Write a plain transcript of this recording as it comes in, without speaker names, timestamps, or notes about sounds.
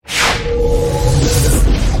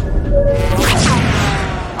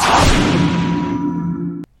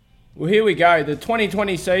here we go. The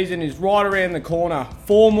 2020 season is right around the corner.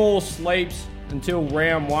 4 more sleeps until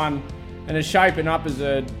round 1, and it's shaping up as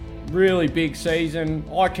a really big season.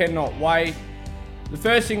 I cannot wait. The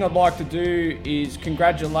first thing I'd like to do is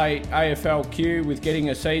congratulate AFLQ with getting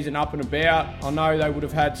a season up and about. I know they would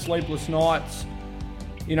have had sleepless nights,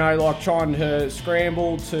 like trying to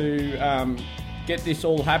scramble to get this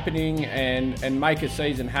all happening and make a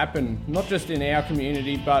season happen, not just in our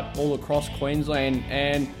community, but all across Queensland.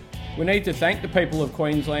 And we need to thank the people of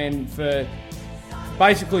Queensland for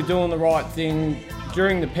basically doing the right thing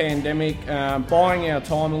during the pandemic, buying our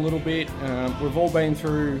time a little bit. We've all been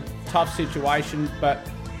through tough situations, but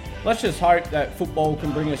let's just hope that football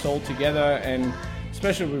can bring us all together, and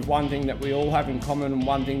especially with one thing that we all have in common and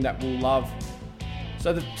one thing that we'll love.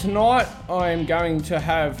 So tonight I am going to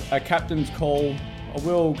have a captain's call. I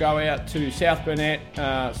will go out to South Burnett,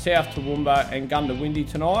 South Toowoomba and Goondiwindi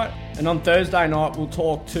tonight. And on Thursday night we'll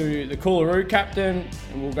talk to the Coolaroo captain,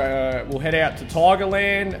 and we'll head out to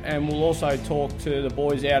Tigerland, and we'll also talk to the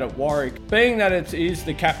boys out at Warwick. Being that it is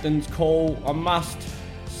the captain's call, I must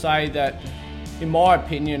say that, in my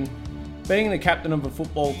opinion, being the captain of a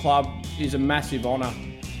football club is a massive honour.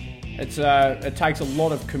 It takes a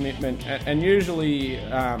lot of commitment, and usually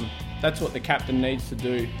that's what the captain needs to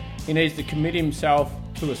do. He needs to commit himself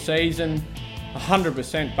to a season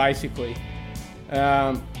 100% basically.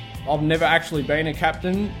 I've never actually been a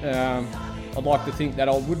captain. I'd like to think that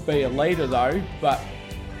I would be a leader though, but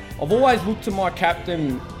I've always looked to my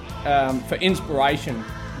captain for inspiration.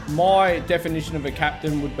 My definition of a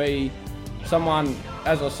captain would be someone,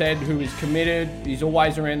 as I said, who is committed. He's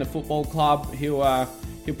always around the football club. He'll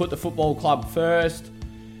put the football club first.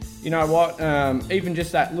 You know what? Even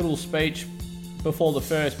just that little speech before the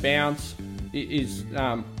first bounce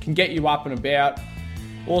can get you up and about.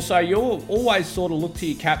 Also, you'll always sort of look to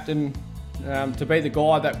your captain to be the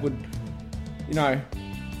guy that would,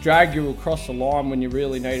 drag you across the line when you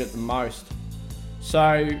really need it the most.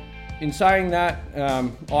 So, in saying that,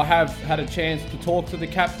 I have had a chance to talk to the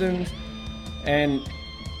captains, and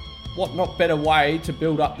what not better way to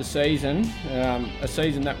build up the season, a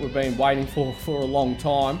season that we've been waiting for a long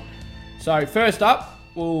time. So first up,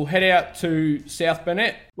 we'll head out to South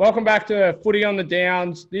Burnett. Welcome back to Footy on the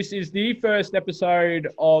Downs. This is the first episode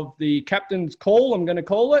of the Captain's Call, I'm going to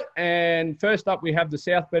call it. And first up, we have the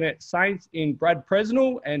South Burnett Saints in Brad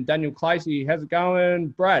Presnell and Daniel Clacy. How's it going,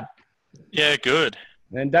 Brad? Yeah, good.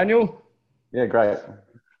 And Daniel? Yeah, great.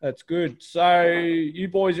 That's good. So you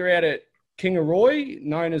boys are out at Kingaroy,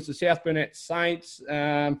 known as the South Burnett Saints.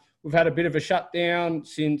 We've had a bit of a shutdown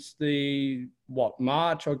since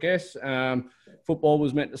March, I guess. Football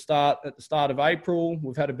was meant to start at the start of April.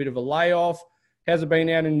 We've had a bit of a layoff. How's it been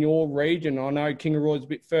out in your region? I know Kingaroy's a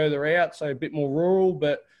bit further out, so a bit more rural,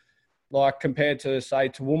 but like compared to, say,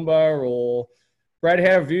 Toowoomba or... Brad,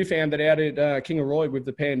 how have you found it out at Kingaroy with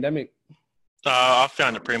the pandemic? I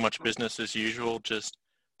found it pretty much business as usual. Just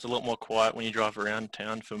it's a lot more quiet when you drive around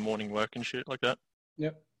town for morning work and shit like that.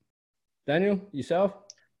 Yep. Daniel, yourself?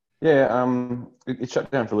 Yeah, it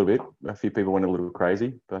shut down for a little bit. A few people went a little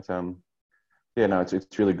crazy, but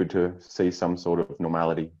it's really good to see some sort of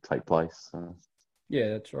normality take place. Yeah,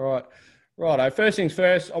 that's right. Righto. First things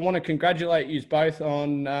first, I want to congratulate you both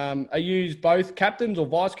on. Are you both captains or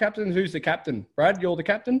vice captains? Who's the captain? Brad, you're the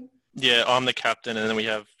captain? Yeah, I'm the captain, and then we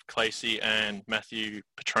have Clacy and Matthew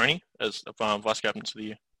Petroni as vice captains of the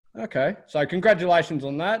year. Okay, so congratulations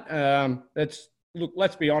on that. Look,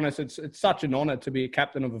 let's be honest, it's such an honour to be a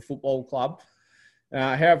captain of a football club.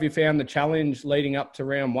 How have you found the challenge leading up to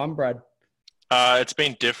round 1, Brad? It's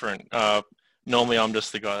been different. Normally I'm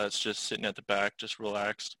just the guy that's just sitting at the back, just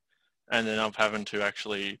relaxed. And then I'm having to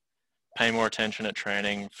actually pay more attention at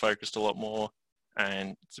training, focused a lot more.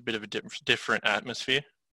 And it's a bit of a different atmosphere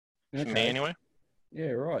for me anyway. Yeah,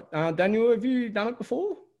 right. Daniel, have you done it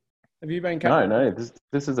before? Have you been captain? No.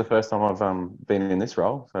 This is the first time I've been in this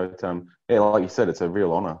role. So, like you said, it's a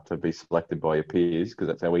real honour to be selected by your peers, because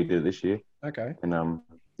that's how we did it this year. Okay. And,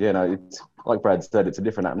 it's like Brad said, it's a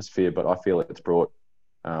different atmosphere, but I feel it's brought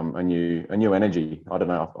a new energy. I don't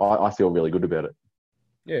know. I feel really good about it.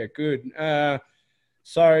 Yeah, good.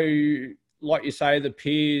 So, like you say, the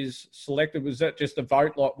peers selected, was that just a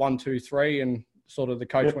vote, like 1, 2, 3, and sort of the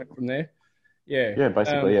coach went from there? Yeah. Yeah,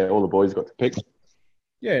 basically, all the boys got to pick.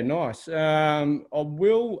 Yeah, nice. I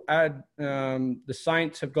will add the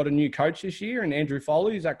Saints have got a new coach this year, and Andrew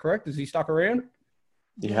Foley, is that correct? Has he stuck around?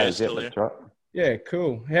 He has, that's right. Yeah,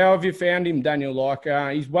 cool. How have you found him, Daniel? Like,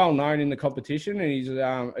 he's well known in the competition, and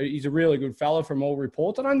he's a really good fella from all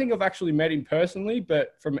reports. I don't think I've actually met him personally,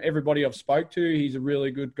 but from everybody I've spoke to, he's a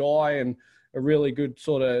really good guy and a really good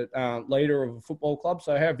sort of leader of a football club.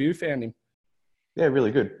 So how have you found him? Yeah,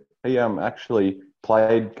 really good. He actually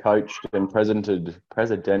played, coached, and presidented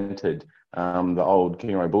the old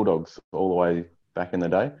Kingaroy Bulldogs all the way back in the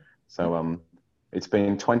day. So it's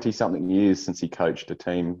been 20-something years since he coached a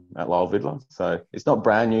team at Lyle Vidler. So it's not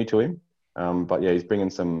brand new to him, but yeah, he's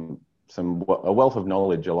bringing a wealth of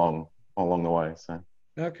knowledge along the way. So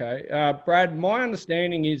okay, Brad, my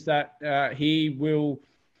understanding is that he will,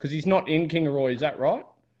 because he's not in Kingaroy, is that right?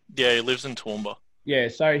 Yeah, he lives in Toowoomba. Yeah,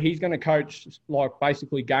 so he's going to coach like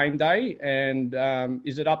basically game day, and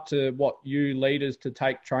is it up to what you leaders to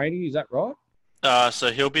take training? Is that right?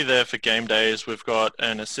 So he'll be there for game days. We've got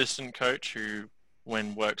an assistant coach who,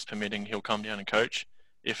 when work's permitting, he'll come down and coach.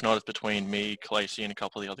 If not, it's between me, Khaleesi, and a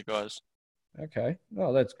couple of the other guys. Okay.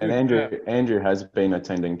 Oh, that's good. And Andrew has been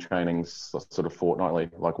attending trainings sort of fortnightly,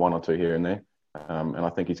 like one or two here and there. And I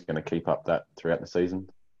think he's going to keep up that throughout the season.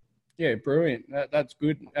 Yeah, brilliant. That's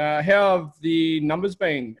good. How have the numbers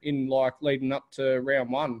been in like leading up to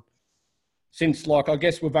round one? Since like, I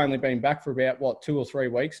guess we've only been back for about 2 or 3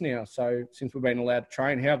 weeks now. So since we've been allowed to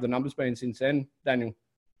train, how have the numbers been since then, Daniel?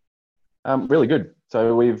 Really good.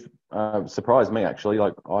 So we've surprised me actually.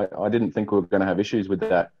 Like I didn't think we were going to have issues with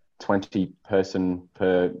that 20 person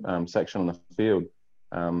per section on the field.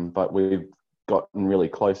 But we've gotten really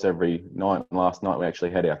close every night. And last night we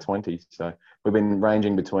actually had our 20. So we've been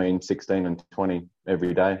ranging between 16 and 20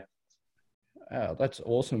 every day. Oh, that's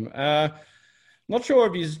awesome. Not sure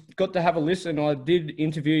if you've got to have a listen. I did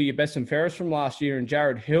interview your best and fairest from last year and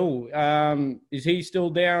Jared Hill. Is he still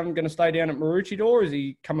going to stay down at Maroochydore, or is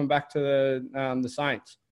he coming back to the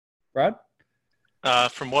Saints? Brad?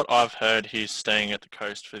 From what I've heard, he's staying at the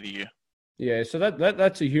Coast for the year. Yeah, so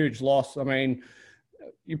that's a huge loss. I mean,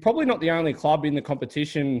 you're probably not the only club in the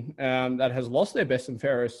competition that has lost their best and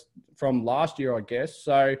fairest from last year, I guess.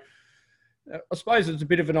 So I suppose it's a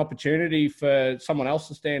bit of an opportunity for someone else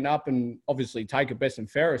to stand up and obviously take a best and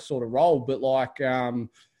fairest sort of role, but like,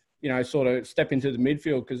 sort of step into the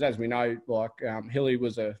midfield because as we know, like Hilly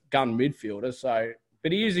was a gun midfielder. So,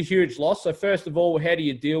 but he is a huge loss. So first of all, how do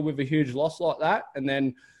you deal with a huge loss like that? And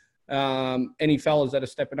then any fellas that are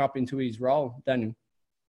stepping up into his role, Daniel?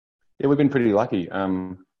 Yeah, we've been pretty lucky.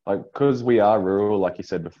 Because we are rural, like you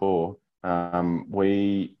said before,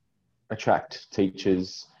 we attract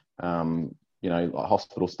teachers, like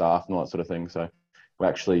hospital staff and all that sort of thing. So we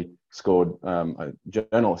actually scored a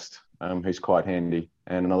journalist who's quite handy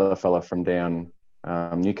and another fella from down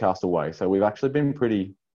Newcastle way. So we've actually been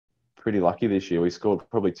pretty lucky this year. We scored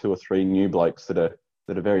probably 2 or 3 new blokes that are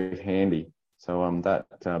very handy. So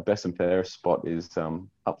that best and fairest spot is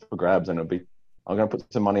up for grabs, and I'm going to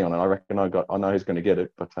put some money on it. I reckon I know who's going to get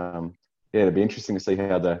it, but it'll be interesting to see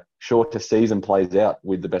how the shorter season plays out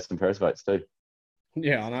with the best and fairest votes too.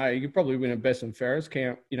 Yeah, I know. You could probably win a best and fairest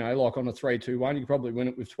count, like on a 3-2-1, you could probably win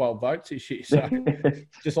it with 12 votes this year. So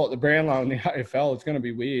just like the Brownlow in the AFL, it's going to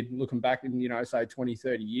be weird looking back in, say 20,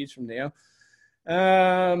 30 years from now.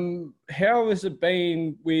 How has it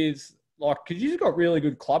been with, because you've got really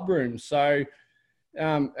good club rooms, so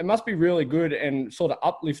it must be really good and sort of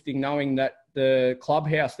uplifting knowing that the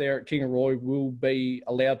clubhouse there at Kingaroy will be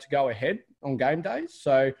allowed to go ahead on game days.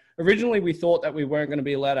 So originally we thought that we weren't going to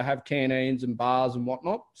be allowed to have canteens and bars and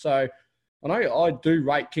whatnot. So I know I do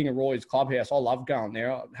rate Kingaroy's clubhouse. I love going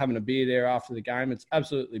there, having a beer there after the game. It's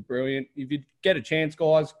absolutely brilliant. If you get a chance,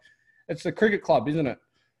 guys, it's the cricket club, isn't it,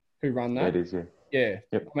 who run that? It is, yeah. Yeah.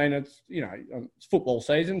 Yep. I mean, it's, it's football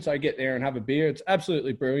season, so get there and have a beer. It's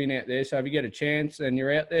absolutely brilliant out there. So if you get a chance and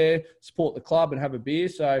you're out there, support the club and have a beer.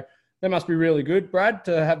 So that must be really good, Brad,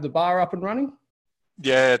 to have the bar up and running.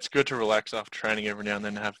 Yeah, it's good to relax after training every now and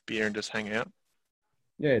then, have beer and just hang out.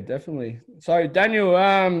 Yeah, definitely. So, Daniel,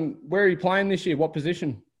 where are you playing this year? What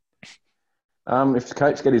position? If the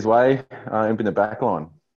coach get his way, he'll be in the back line.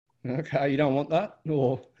 Okay, you don't want that?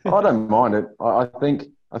 Or I don't mind it. I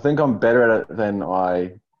think I'm better at it than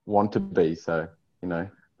I want to be. So,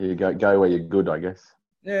 you go where you're good, I guess.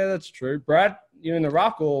 Yeah, that's true. Brad, you in the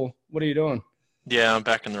ruck or what are you doing? Yeah, I'm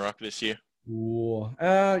back in the ruck this year. Ooh.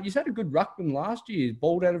 You had a good ruckman last year,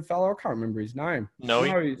 bald-headed fellow. I can't remember his name. Noe.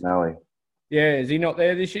 Yeah, is he not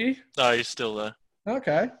there this year? No, he's still there.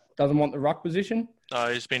 Okay. Doesn't want the ruck position?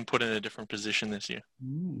 No, he's been put in a different position this year.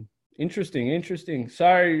 Interesting.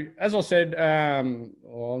 So, as I said, I'm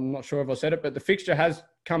not sure if I said it, but the fixture has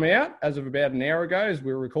come out as of about an hour ago as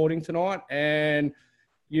we're recording tonight, and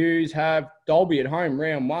yous have Dalby at home,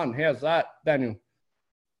 round 1. How's that, Daniel?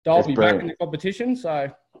 Dalby back in the competition, so...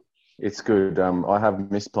 It's good. I have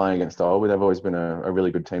missed playing against Dalby. They've always been a really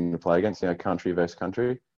good team to play against, country versus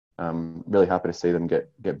country. Really happy to see them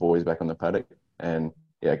get boys back on the paddock. And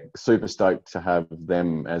yeah, super stoked to have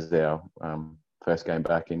them as our first game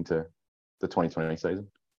back into the 2020 season.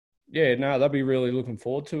 Yeah, no, they'll be really looking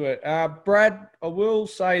forward to it. Brad, I will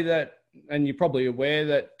say that, and you're probably aware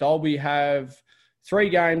that Dalby have 3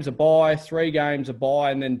 games a bye, 3 games a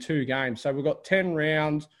bye, and then 2 games. So we've got 10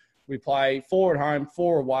 rounds. We play 4 at home,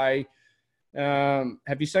 4 away.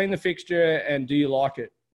 Have you seen the fixture, and do you like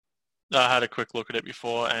it? I had a quick look at it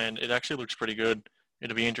before, and it actually looks pretty good.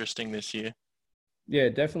 It'll be interesting this year. Yeah,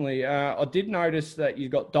 definitely. I did notice that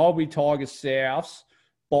you've got Dalby Tigers Souths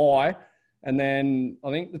bye, and then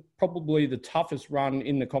I think probably the toughest run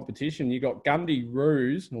in the competition, you got Gundy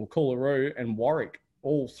Roos, or Coolaroo, and Warwick,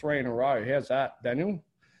 all 3 in a row. How's that, Daniel?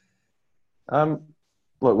 Look,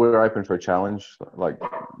 we were open for a challenge. Like,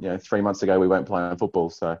 3 months ago we weren't playing football,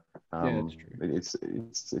 so that's true.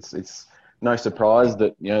 it's no surprise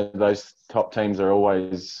that those top teams are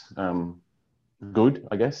always good,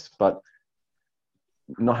 I guess. But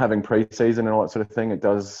not having pre-season and all that sort of thing, it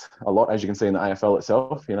does a lot, as you can see in the AFL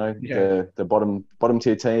itself. The bottom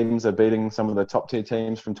tier teams are beating some of the top tier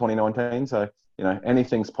teams from 2019. So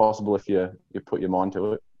anything's possible if you put your mind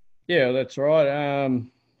to it. Yeah, that's right.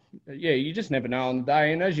 You just never know on the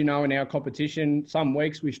day. And as you know, in our competition, some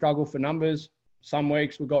weeks we struggle for numbers. Some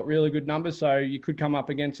weeks we've got really good numbers. So you could come up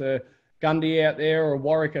against a Gundy out there or a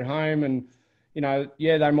Warwick at home. And,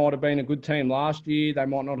 they might have been a good team last year. They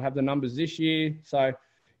might not have the numbers this year. So,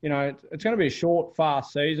 it's going to be a short,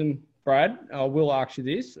 fast season, Brad. I will ask you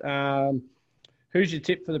this. Who's your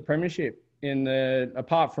tip for the premiership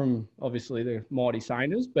apart from, obviously, the mighty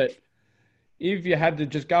Saints, but if you had to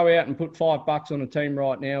just go out and put $5 on a team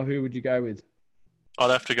right now, who would you go with?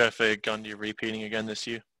 I'd have to go for Gundy repeating again this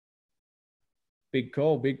year. Big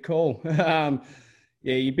call.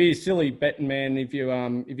 Yeah, you'd be a silly betting man if you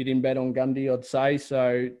didn't bet on Gundy, I'd say.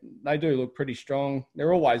 So they do look pretty strong.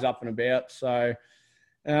 They're always up and about. So,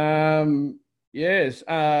 yes.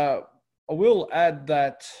 I will add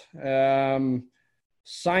that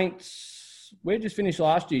Saints, we just finished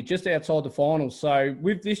last year, just outside the finals. So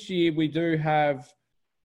with this year, we do have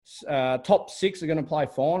top 6 are going to play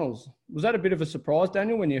finals. Was that a bit of a surprise,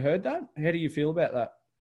 Daniel, when you heard that? How do you feel about that?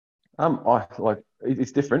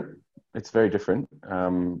 It's different. It's very different.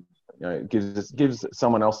 It gives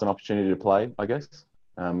someone else an opportunity to play, I guess.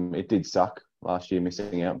 It did suck last year,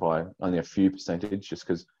 missing out by only a few percentage, just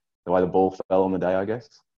because the way the ball fell on the day, I guess.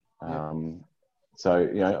 I'm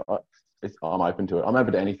open to it. I'm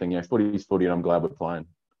open to anything. Footy's footy, and I'm glad we're playing.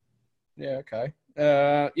 Yeah. Okay.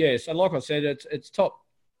 So like I said, it's top.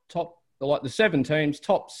 Like the 7 teams,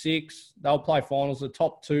 top 6, they'll play finals. The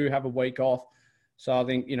top 2 have a week off. So I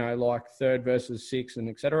think, like 3rd versus 6th and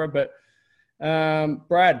et cetera. But,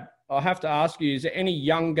 Brad, I have to ask you, is there any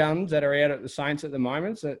young guns that are out at the Saints at the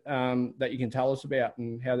moment that you can tell us about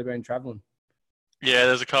and how they've been travelling? Yeah,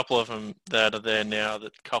 there's a couple of them that are there now.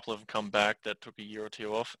 A couple of them come back that took a year or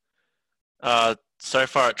 2 off. So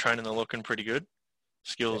far at training, they're looking pretty good.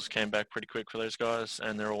 Skills came back pretty quick for those guys,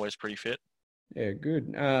 and they're always pretty fit. Yeah, good.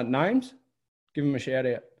 Names? Give them a shout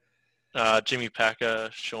out. Jimmy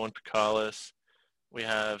Packer, Sean Picalis. We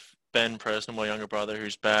have Ben Preston, my younger brother,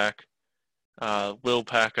 who's back. Will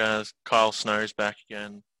Packer, Kyle Snow's back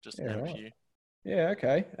again. Just to name a few. Yeah,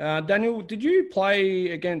 okay. Daniel, did you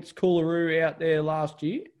play against Coolaroo out there last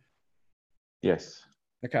year? Yes.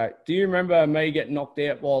 Okay. Do you remember me getting knocked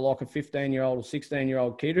out by like a 15-year-old or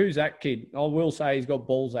 16-year-old kid? Who's that kid? I will say he's got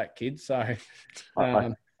balls, that kid. So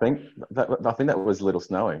I think that was Little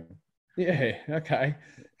Snowy. Yeah. Okay.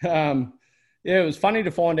 It was funny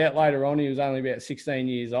to find out later on he was only about 16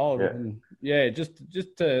 years old. Yeah. And just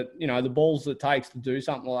to, the balls it takes to do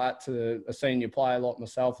something like that to a senior player like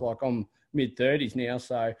myself. Like I'm mid-30s now,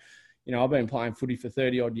 so, I've been playing footy for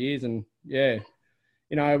 30-odd years and, at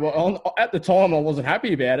the time I wasn't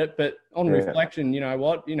happy about it, but on reflection,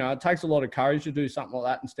 it takes a lot of courage to do something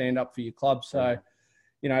like that and stand up for your club. So,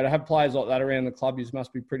 to have players like that around the club, you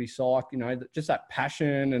must be pretty psyched, just that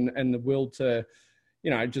passion and the will to,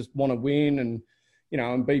 just want to win and,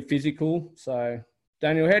 and be physical. So,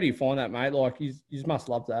 Daniel, how do you find that, mate? Like, you must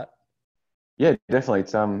love that. Yeah, definitely.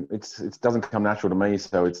 It doesn't come natural to me,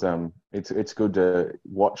 so it's good to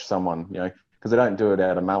watch someone, because they don't do it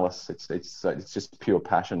out of malice. It's just pure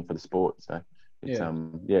passion for the sport. So,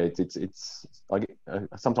 it's like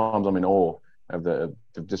sometimes I'm in awe of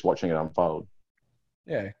just watching it unfold.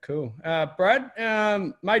 Yeah, cool. Brad,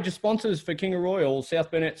 major sponsors for Kingaroy or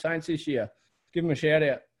South Burnett Saints this year. Give them a shout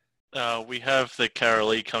out. We have the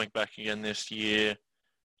Carolee coming back again this year.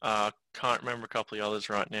 Can't remember a couple of others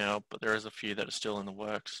right now, but there is a few that are still in the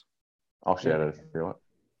works. I'll shout it if you like.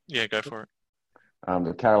 Yeah, go for it.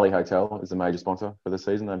 The Carolee Hotel is a major sponsor for the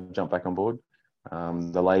season. They've jumped back on board.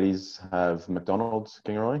 The ladies have McDonald's,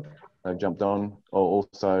 Kingaroy. They've jumped on.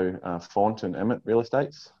 Also, Font and Emmett Real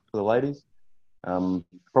Estates for the ladies.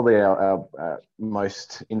 Probably our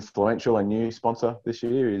most influential and new sponsor this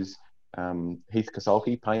year is Heath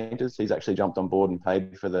Kasolki Painters. He's actually jumped on board and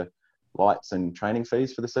paid for the lights and training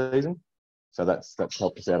fees for the season. So that's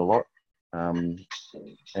helped us out a lot.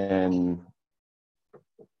 And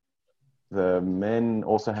the men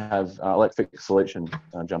also have Electric Solution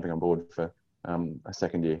jumping on board for a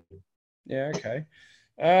second year. Yeah, okay.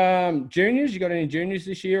 Juniors, you got any juniors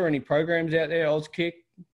this year or any programs out there, Auskick,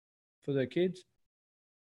 for the kids?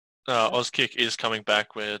 Auskick is coming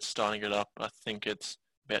back. We're starting it up. I think it's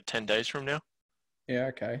about 10 days from now. Yeah,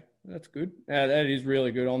 okay. That's good. That is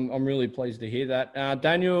really good. I'm really pleased to hear that.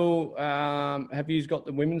 Daniel, have you got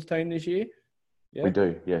the women's team this year? Yeah? We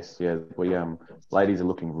do, yes. Yeah, we ladies are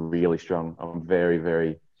looking really strong. I'm very,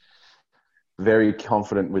 very, very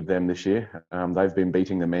confident with them this year. They've been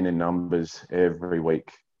beating the men in numbers every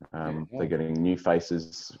week. They're getting new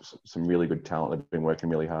faces, some really good talent. They've been working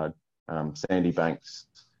really hard. Sandy Banks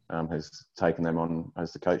has taken them on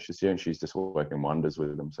as the coach this year, and she's just working wonders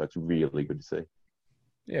with them. So it's really good to see.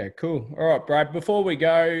 Yeah, cool. All right, Brad, before we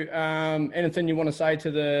go, anything you want to say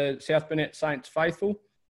to the South Burnett Saints faithful?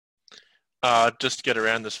 Just to get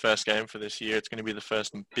around this first game for this year, it's going to be the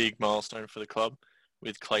first big milestone for the club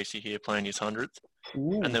with Clacy here playing his 100th.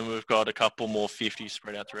 Ooh. And then we've got a couple more 50s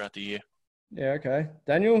spread out throughout the year. Yeah, okay.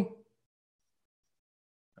 Daniel?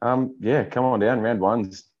 Yeah, come on down. Round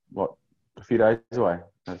one's, a few days away.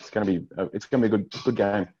 It's going to be a good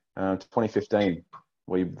game. 2015,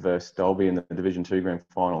 we versed Dalby in the Division 2 Grand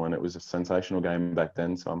Final, and it was a sensational game back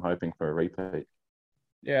then, so I'm hoping for a repeat.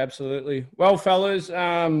 Yeah, absolutely. Well, fellas,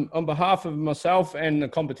 on behalf of myself and the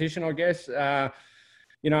competition, I guess,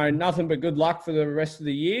 nothing but good luck for the rest of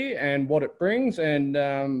the year and what it brings. And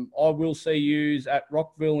I will see you at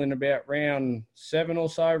Rockville in about round 7 or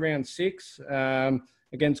so, round 6,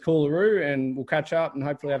 against Coolaroo, and we'll catch up and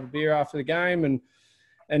hopefully have a beer after the game.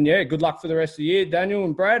 And yeah, good luck for the rest of the year. Daniel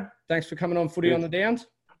and Brad, thanks for coming on Footy on the Downs.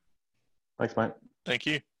 Thanks, mate. Thank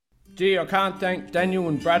you. Gee, I can't thank Daniel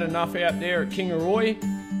and Brad enough out there at Kingaroy.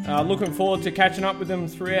 Looking forward to catching up with them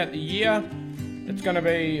throughout the year. It's going to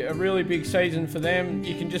be a really big season for them.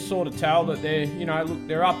 You can just sort of tell that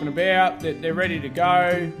they're up and about, they're ready to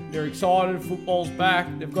go, they're excited, football's back,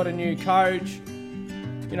 they've got a new coach.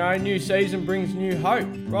 New season brings new hope.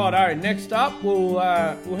 Righto, next up, we'll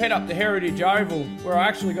head up to Heritage Oval, where I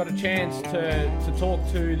actually got a chance to talk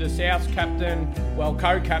to the South's captain,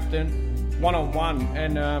 co-captain, one-on-one,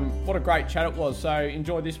 and what a great chat it was. So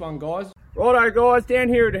enjoy this one, guys. Righto, guys, down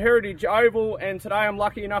here at Heritage Oval, and today I'm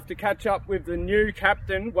lucky enough to catch up with the new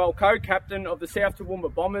captain, co-captain of the South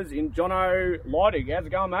Toowoomba Bombers in Jono Leidig. How's it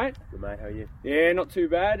going, mate? Good, mate. How are you? Yeah, not too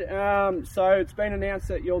bad. So it's been announced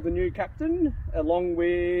that you're the new captain, along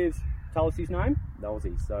with, tell us his name?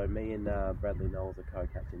 Knowlesy. So me and Bradley Knowles are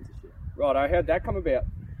co-captains this year. Righto, how'd that come about?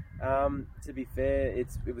 To be fair,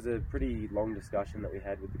 it was a pretty long discussion that we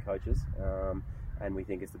had with the coaches. And we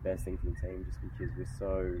think it's the best thing for the team just because we're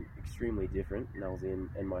so extremely different, Knowlesy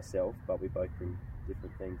and myself, but we both bring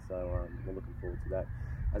different things. So we're looking forward to that.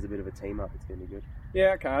 As a bit of a team up, it's going to be good.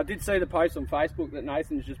 Yeah, okay. I did see the post on Facebook that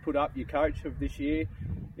Nathan's just put up, your coach of this year,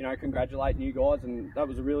 congratulating you guys, and that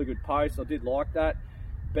was a really good post. I did like that.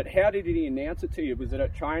 But how did he announce it to you? Was it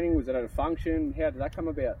at training? Was it at a function? How did that come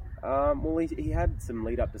about? Well, he had some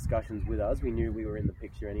lead-up discussions with us. We knew we were in the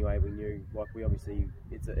picture anyway. We knew,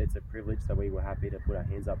 it's a privilege, so we were happy to put our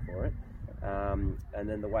hands up for it. And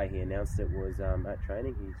then the way he announced it was at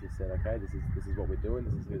training. He just said, "Okay, this is what we're doing.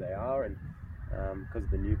 This is who they are." And because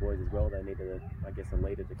of the new boys as well, they needed, a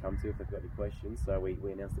leader to come to if they've got any questions. So we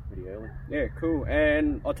announced it pretty early. Yeah, cool.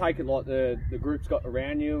 And I take it like the group's got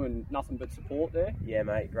around you and nothing but support there? Yeah,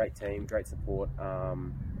 mate. Great team, great support.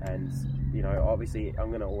 And, obviously I'm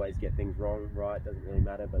going to always get things wrong, right? Doesn't really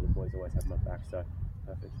matter, but the boys always have my back, so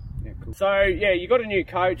perfect. Yeah, cool. So, yeah, you got a new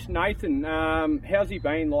coach, Nathan. How's he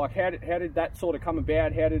been? Like, how did that sort of come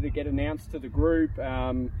about? How did it get announced to the group?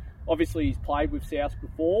 Obviously, he's played with South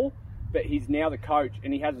before, but he's now the coach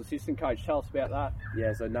and he has an assistant coach. Tell us about that.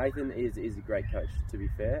 Yeah, so Nathan is a great coach, to be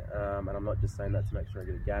fair, and I'm not just saying that to make sure I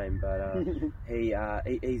get a game, but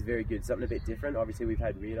he's very good. Something a bit different. Obviously, we've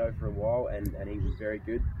had Rito for a while, and he was very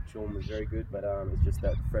good. Sean was very good, but it's just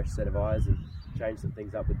that fresh set of eyes and changed some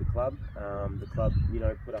things up with the club. The club,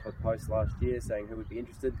 put up a post last year saying who would be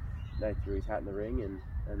interested. Nate threw his hat in the ring,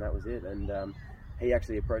 and that was it. And he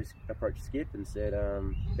actually approached Skip and said,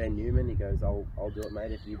 Ben Newman, he goes, I'll do it,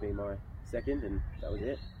 mate, if you be my second, and that was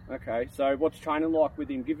it. Okay, so what's training like with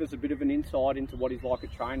him? Give us a bit of an insight into what he's like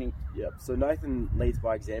at training. Yep. So Nathan leads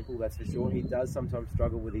by example, that's for sure. He does sometimes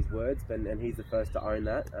struggle with his words, and he's the first to own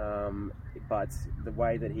that. But the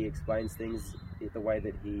way that he explains things, the way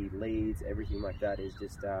that he leads, everything like that is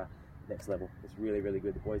just next level. It's really, really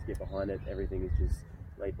good. The boys get behind it. Everything is just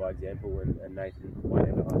lead by example, and Nathan won't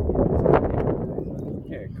ever argue.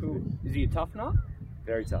 Yeah, cool. Is he a tough nut?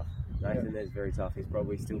 Very tough. Nathan is very tough. He's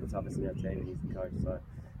probably still the toughest in our team, and he's the coach. So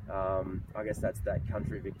I guess that's that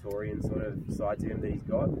country Victorian sort of side to him that he's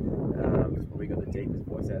got. He's probably got the deepest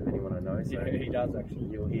voice out of anyone I know. So yeah, he does actually.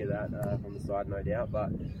 You'll hear that from the side, no doubt. But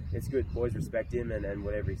it's good. Boys respect him, and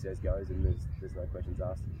whatever he says goes, and there's no questions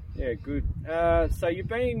asked. Yeah, good. So you've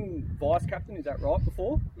been vice captain, is that right,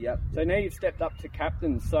 before? Yep. So now you've stepped up to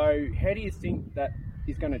captain. So how do you think that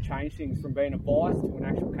is going to change things from being a vice to an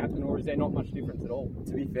actual captain, or is there not much difference at all?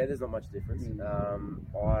 To be fair, there's not much difference.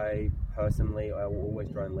 I personally, I will always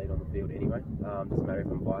try and lead on the field anyway. Doesn't matter if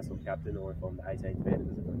I'm vice or captain or if I'm the 18th man, it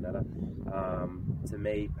doesn't really matter. To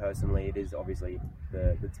me personally, it is obviously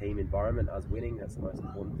the team environment, us winning, that's the most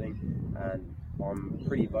important thing. And I'm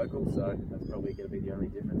pretty vocal, so that's probably going to be the only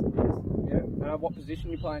difference. Yeah. What position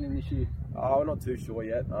are you playing in this year? Oh, not too sure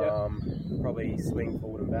yet. Probably swing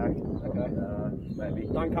forward and back. Okay. Maybe.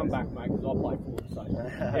 Don't come back, mate, because I'll play forward. So.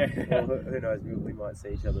 Yeah. Well, who knows? We might see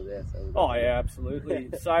each other there. So oh yeah, absolutely.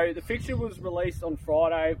 So the fixture was released on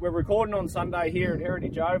Friday. We're recording on Sunday here at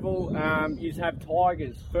Heritage Oval. You have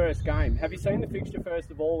Tigers first game. Have you seen the fixture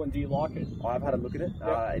first of all, and do you like it? I've had a look at it.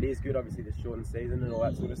 It is good, obviously, the shortened season and all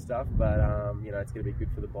that sort of stuff. But it's going to be good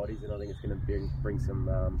for the bodies, and I think it's going to bring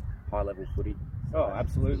some high-level footy. Oh,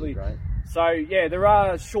 absolutely. Great. So, yeah, there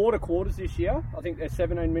are shorter quarters this year. I think they're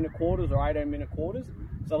 17-minute quarters or 18-minute quarters.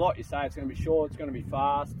 So, like you say, it's going to be short, it's going to be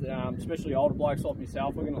fast, especially older blokes like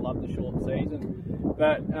myself. We're going to love the short season.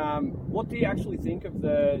 But what do you actually think of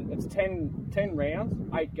it's 10 rounds,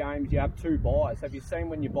 8 games, you have 2 buys. Have you seen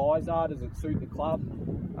when your buys are? Does it suit the club?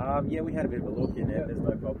 Yeah, we had a bit of a look in there. There's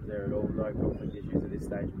no problems there at all. No conflict issues at this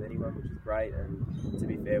stage with anyone, which is great. And to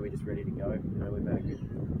be fair, we're just ready to go. We've had a good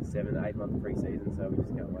 7-8 month pre-season, so we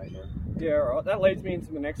just can't wait now. Yeah, all right. That leads me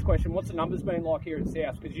into the next question. What's the numbers been like here at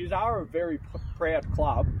South? Because you are a very proud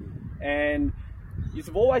club, and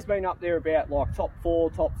you've always been up there about like top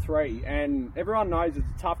 4, top 3, and everyone knows it's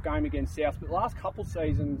a tough game against South. But the last couple of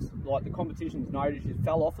seasons, like the competition's noticed, you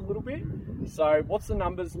fell off a little bit. So what's the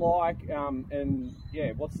numbers like, and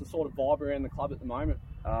yeah, what's the sort of vibe around the club at the moment?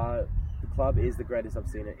 The club is the greatest I've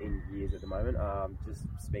seen it in years at the moment. Just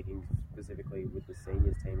speaking specifically with the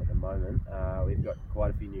seniors team at the moment, we've got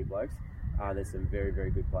quite a few new blokes. There's some very, very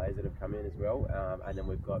good players that have come in as well, and then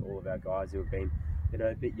we've got all of our guys who have been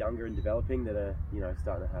a bit younger and developing that are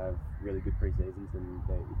starting to have really good pre-seasons, and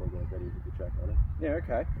they're getting ready to get track on it. Yeah,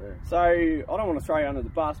 okay. Yeah. So I don't want to throw you under the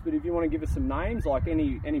bus, but if you want to give us some names, like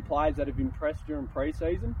any players that have impressed during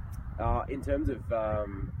pre-season? In terms of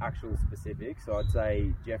actual specifics, I'd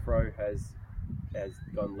say Jeffro has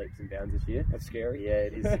gone leaps and bounds this year. That's scary. Yeah,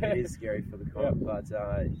 it is scary for the comp, but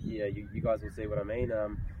you guys will see what I mean.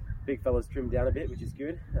 Big fella's trimmed down a bit, which is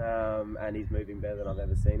good, and he's moving better than I've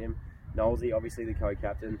ever seen him. Knowlesy, obviously the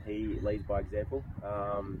co-captain, he leads by example.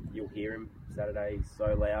 You'll hear him Saturday, he's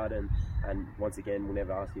so loud, and once again, we'll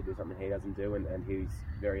never ask you to do something he doesn't do, and he's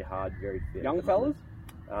very hard, very fit. Young fellas?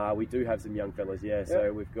 We do have some young fellas, yeah.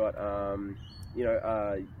 So we've got,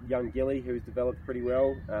 young Gilly, who's developed pretty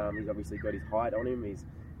well. He's obviously got his height on him. He's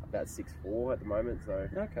about 6'4" at the moment, so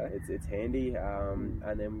okay, it's handy.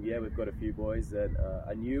 And then we've got a few boys that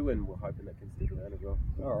are new, and we're hoping that can stick around as well.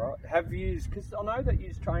 All right. Have you? Because I know that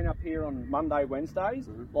you train up here on Monday, Wednesdays,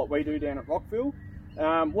 like we do down at Rockville.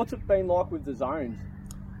 What's it been like with the zones?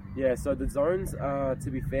 Yeah, so the zones, to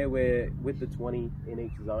be fair, we're with the 20 in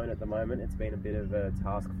each zone at the moment. It's been a bit of a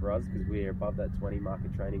task for us because we're above that 20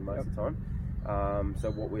 market training most of the time.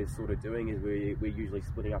 So what we're sort of doing is we're usually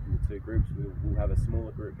splitting up into 2 groups. We'll have a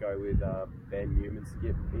smaller group go with Ben Newman to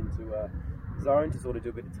get into a zone to sort of do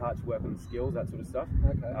a bit of touch, work on skills, that sort of stuff.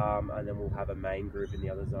 Okay. And then we'll have a main group in the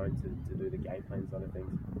other zone to do the game plan side of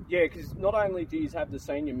things. Yeah, because not only do you have the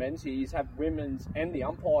senior men's here, you have women's and the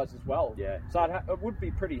umpires as well. Yeah. So it would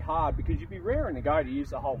be pretty hard because you'd be raring to go to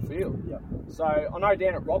use the whole field. Yeah. So I know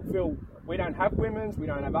down at Rockville, we don't have women's, we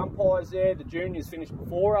don't have umpires there. The juniors finish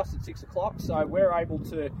before us at 6 o'clock, so we're able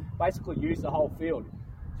to basically use the whole field.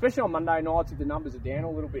 Especially on Monday nights if the numbers are down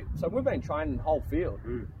a little bit. So we've been training the whole field.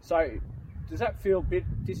 So does that feel a bit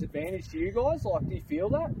disadvantaged to you guys? Like, do you feel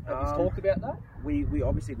that? Have you talked about that? We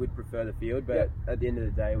obviously would prefer the field, but at the end of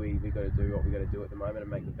the day, we got to do what we got to do at the moment and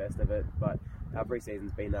make the best of it. But our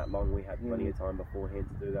pre-season's been that long, we had plenty of time beforehand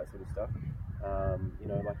to do that sort of stuff. You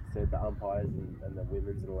know, like I said, the umpires and the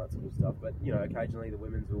women's and all that sort of stuff. But, you know, occasionally the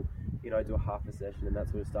women's will, you know, do a half a session and that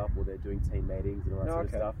sort of stuff, or they're doing team meetings and all that sort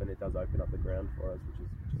of stuff, and it does open up the ground for us, which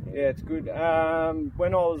is handy. Yeah, it's good.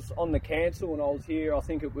 When I was on the cancel and I was here, I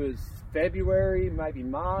think it was February, maybe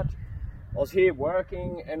March, I was here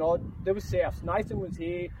working, and there was South. Nathan was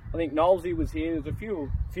here. I think Knowlesy was here. There's a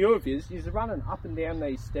few of his. He's running up and down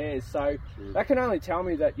these stairs, so that can only tell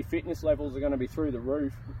me that your fitness levels are going to be through the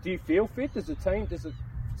roof. Do you feel fit as a team? Does it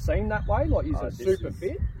seem that way? Like you're super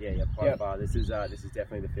fit? Yeah, by far. This is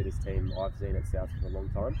definitely the fittest team I've seen at South for a long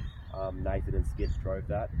time. Nathan and Skip drove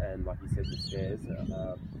that, and like you said, the stairs.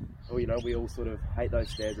 Well, you know, we all sort of hate those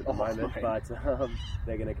stairs at the moment, but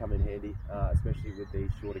they're going to come in handy, especially with these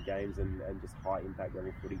shorter games and just high impact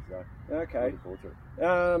level footy. So, okay. Looking forward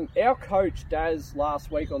to it. Our coach Daz last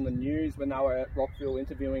week on the news when they were at Rockville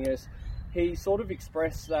interviewing us, he sort of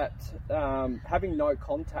expressed that having no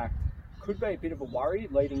contact could be a bit of a worry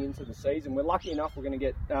leading into the season. We're lucky enough we're going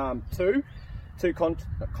to get two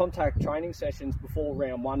contact training sessions before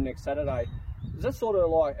round 1 next Saturday. Is that sort of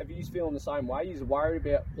like, have you feeling the same way? You're worried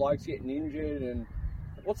about blokes getting injured, and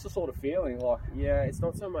what's the sort of feeling like? Yeah, it's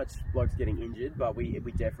not so much blokes getting injured, but we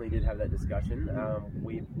definitely did have that discussion.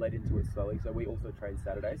 We led into it slowly, so we also train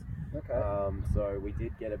Saturdays. Okay. So we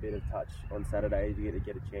did get a bit of touch on Saturdays. You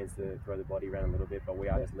get a chance to throw the body around a little bit, but we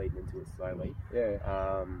are just leading into it slowly.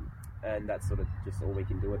 Yeah. And that's sort of just all we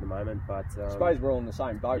can do at the moment. But I suppose we're all in the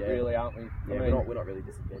same boat, really, aren't we? Yeah, we're not really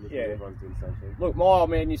disadvantaged. Yeah. Everyone's doing the same thing. Look, my old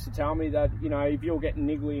man used to tell me that, you know, if you're getting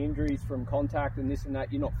niggly injuries from contact and this and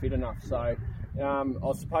that, you're not fit enough. So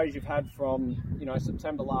I suppose you've had from, you know,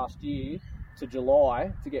 September last year to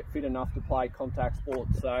July to get fit enough to play contact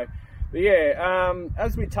sports. So, but yeah,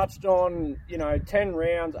 as we touched on, you know, 10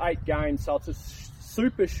 rounds, 8 games, so it's a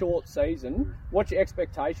super short season. What's your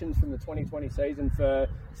expectations from the 2020 season for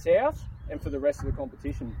South and for the rest of the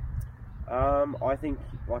competition? I think,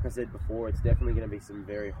 like I said before, it's definitely going to be some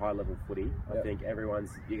very high-level footy. I think you're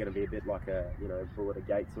going to be a bit like a, you know, bull at a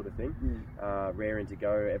gate sort of thing, raring to go.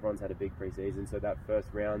 Everyone's had a big pre-season, so that first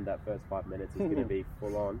round, that first 5 minutes is going to be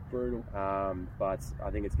full-on. Brutal. But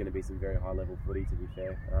I think it's going to be some very high-level footy, to be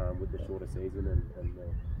fair, with the shorter season and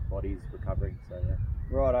the bodies recovering. So, yeah.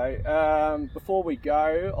 Righto. Before we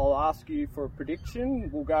go, I'll ask you for a prediction.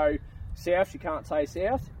 We'll go South. You can't say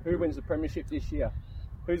South. Who wins the premiership this year?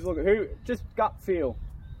 Who? Just gut feel.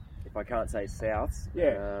 If I can't say Souths,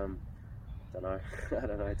 don't know. I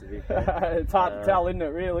don't know, to be fair. It's hard to tell, isn't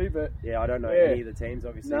it, really? But yeah, I don't know any of the teams,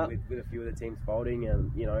 obviously, with a few of the teams folding,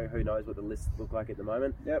 and, you know, who knows what the lists look like at the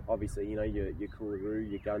moment. Yep. Obviously, you know, your Coolaroo,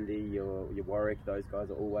 your Gundy, your Warwick, those guys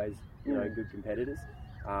are always, you know, good competitors.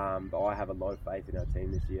 But I have a lot of faith in our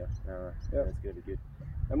team this year. It's going to be good.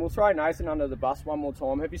 And we'll throw Nathan under the bus one more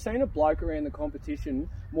time. Have you seen a bloke around the competition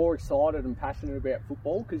more excited and passionate about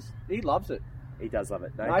football? Because he loves it. He does love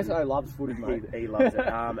it. Nathan loves footy, mate. He loves it.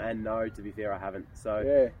 And no, to be fair, I haven't.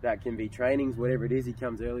 So that can be trainings, whatever it is. He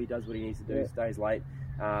comes early, does what he needs to do, stays late,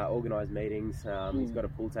 organise meetings. He's got a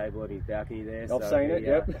pool table in his balcony there. I've seen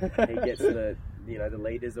it, He gets the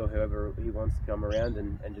leaders or whoever he wants to come around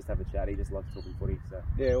and just have a chat. He just loves talking footy. So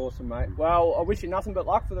yeah, awesome, mate. Well, I wish you nothing but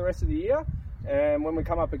luck for the rest of the year. And when we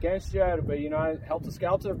come up against you, it'll be, you know,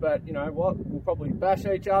 helter-skelter, but you know what? We'll probably bash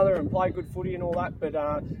each other and play good footy and all that. But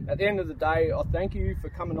at the end of the day, I thank you for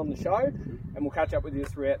coming on the show, and we'll catch up with you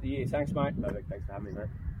throughout the year. Thanks, mate. Perfect. Thanks for having me, mate.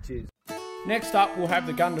 Cheers. Next up, we'll have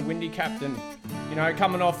the Goondiwindi captain. You know,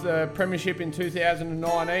 coming off the premiership in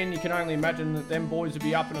 2019, you can only imagine that them boys will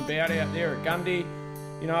be up and about out there at Gundy.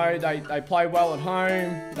 You know, they play well at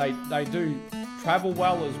home. They do travel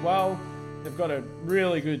well as well. They've got a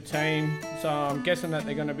really good team, so I'm guessing that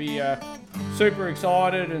they're going to be super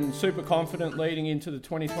excited and super confident leading into the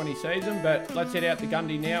 2020 season. But let's head out to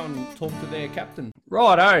Gundy now and talk to their captain.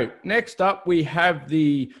 Righto, next up we have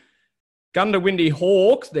the Goondiwindi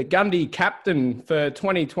Hawks, the Gundy captain for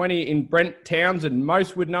 2020 in Brent Townsend.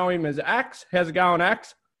 Most would know him as Axe. How's it going,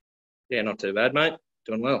 Axe? Yeah, not too bad, mate.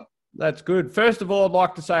 Doing well. That's good. First of all, I'd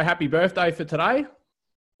like to say happy birthday for today.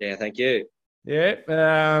 Yeah, thank you. Yeah.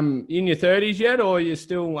 In your 30s yet, or are you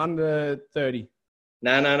still under 30?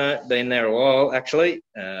 No. Been there a while, actually.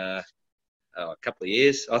 A couple of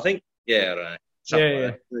years, I think. Yeah, I don't know. Something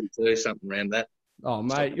like 32, something around that. Oh,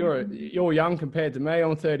 mate, you're young compared to me.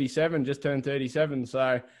 I'm 37, just turned 37.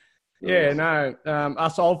 So, yeah, no,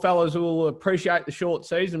 us old fellas will appreciate the short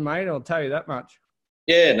season, mate. I'll tell you that much.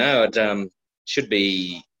 Yeah, no, it should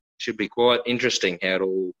be quite interesting how it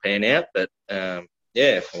all pan out. But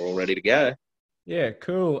yeah, we're all ready to go. Yeah,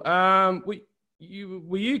 cool.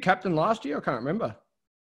 Were you captain last year? I can't remember.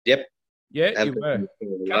 Yep. Yeah, you were.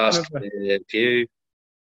 Last few.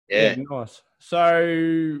 Yeah. Nice.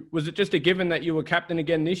 So was it just a given that you were captain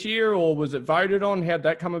again this year, or was it voted on? How'd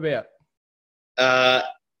that come about?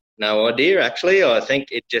 No idea, actually. I think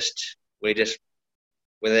we just,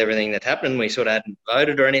 with everything that happened, we sort of hadn't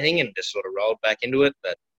voted or anything and just sort of rolled back into it.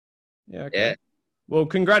 But yeah. Well,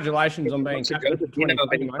 congratulations on being captain for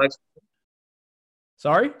 2020, mate.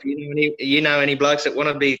 Sorry? You know any blokes that want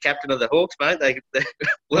to be captain of the Hawks, mate? They're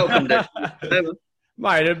welcome to.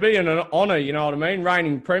 Mate, it'd be an honour, you know what I mean?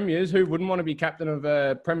 Reigning premiers, who wouldn't want to be captain of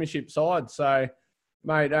a premiership side? So,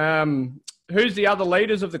 mate, who's the other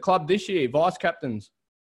leaders of the club this year, vice captains?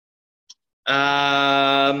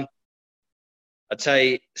 I'd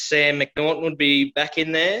say Sam McNaughton would be back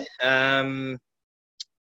in there, and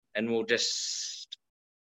we'll just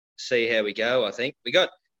see how we go. I think we got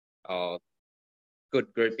a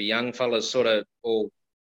good group of young fellas, sort of all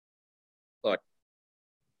like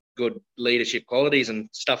good leadership qualities and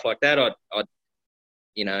stuff like that. I'd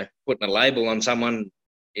putting a label on someone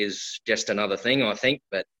is just another thing, I think.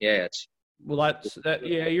 But yeah,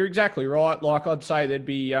 you're exactly right. Like, I'd say there'd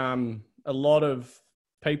be a lot of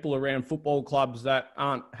people around football clubs that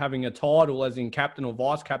aren't having a title as in captain or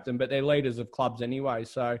vice captain, but they're leaders of clubs anyway.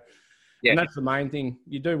 So, and that's the main thing.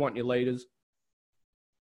 You do want your leaders.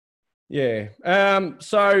 Yeah.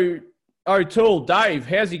 So O'Toole, Dave,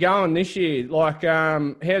 how's he going this year? Like,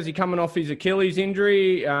 how's he coming off his Achilles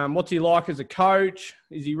injury? What's he like as a coach?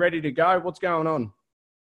 Is he ready to go? What's going on?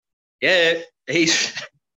 Yeah, he's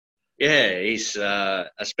a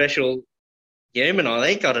special human, I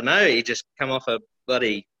think. I don't know. He just come off a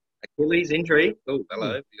bloody Achilles injury. Oh,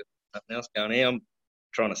 hello. You got nothing else going here? I'm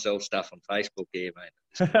trying to sell stuff on Facebook here, mate.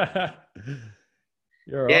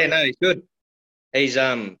 You're yeah, right. no, he's good. He's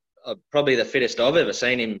probably the fittest I've ever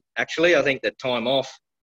seen him. Actually, I think the time off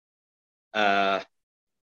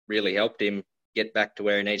really helped him get back to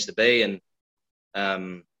where he needs to be. And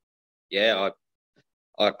I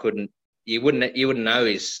couldn't. You wouldn't know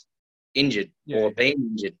he's injured or been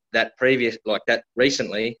injured that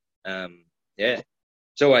recently.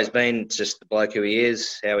 It's always been just the bloke who he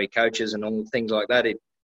is, how he coaches, and all things like that.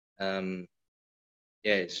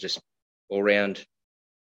 He's just all round,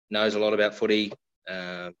 knows a lot about footy,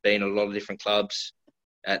 been at a lot of different clubs,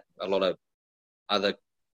 at a lot of other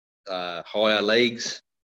higher leagues.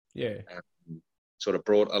 Yeah. Sort of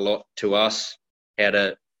brought a lot to us, how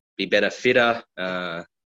to be better, fitter,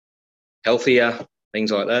 healthier,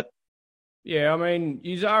 things like that. Yeah, I mean,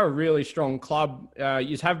 you are a really strong club.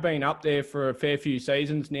 You have been up there for a fair few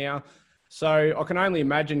seasons now. So I can only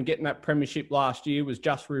imagine getting that premiership last year was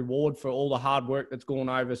just reward for all the hard work that's gone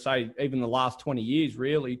over, say, even the last 20 years,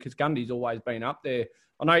 really, because Gundy's always been up there.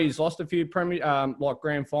 I know he's lost a few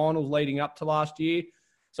grand finals leading up to last year.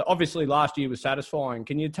 So obviously last year was satisfying.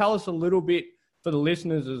 Can you tell us a little bit for the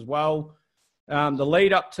listeners as well, the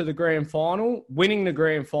lead up to the grand final, winning the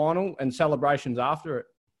grand final, and celebrations after it?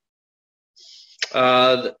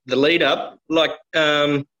 The lead up,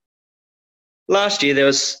 last year there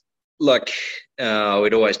was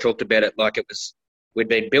we'd always talked about it like it was, we'd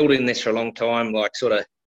been building this for a long time,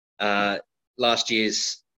 last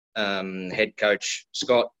year's head coach,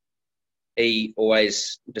 Scott, he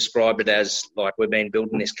always described it as like, we've been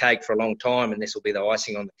building this cake for a long time and this will be the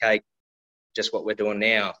icing on the cake, just what we're doing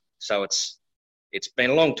now. So it's been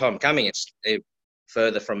a long time coming. It's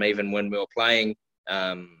further from even when we were playing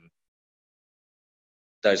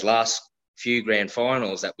those last few grand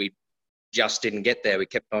finals that we just didn't get there. We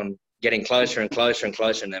kept on getting closer and closer and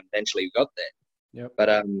closer, and then eventually we got there. Yep.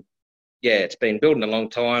 But it's been building a long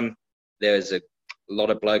time. There's a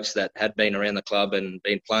lot of blokes that had been around the club and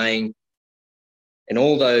been playing in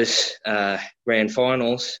all those grand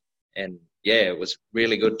finals, and it was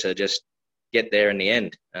really good to just get there in the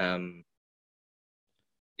end.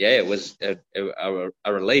 It was a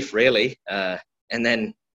relief, really, and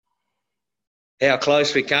then how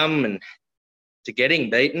close we come and to getting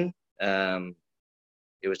beaten,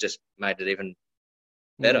 it was just made it even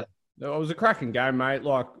better. It was a cracking game, mate.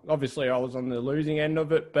 Like, obviously I was on the losing end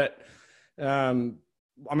of it, but I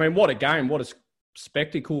mean, what a game, what a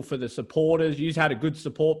spectacle for the supporters. You had a good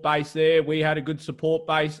support base there. We had a good support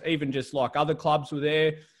base, even just like other clubs were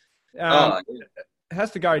there. It has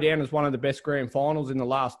to go down as one of the best grand finals in the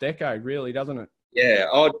last decade, really, doesn't it? Yeah,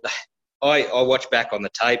 I watched back on the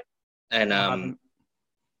tape, and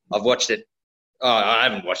I've watched it. I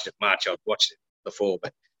haven't watched it much. I've watched it before,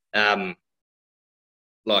 but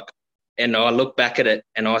and I look back at it,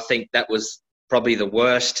 and I think that was probably the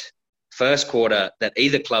worst first quarter that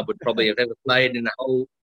either club would probably have ever played in the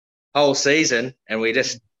whole season. And we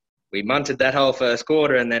munted that whole first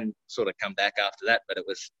quarter, and then sort of come back after that. But it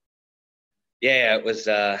was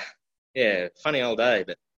funny old day.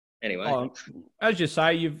 But anyway. As you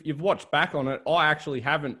say, you've watched back on it. I actually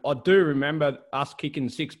haven't. I do remember us kicking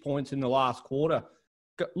 6 points in the last quarter.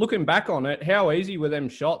 Looking back on it, how easy were them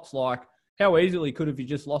shots? Like, how easily could have you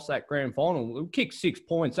just lost that grand final? We kicked 6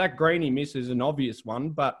 points. That Greeny miss is an obvious one,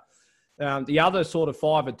 but the other sort of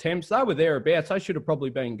 5 attempts, they were thereabouts. They should have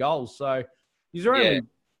probably been goals. So you're only,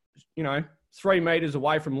 3 metres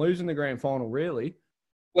away from losing the grand final, really.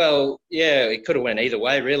 Well, yeah, it could have went either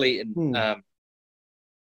way, really. And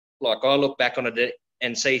like, I look back on it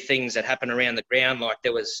and see things that happen around the ground. Like,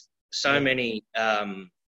 there was so many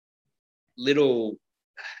little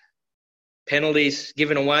penalties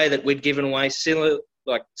given away that we'd given away, silly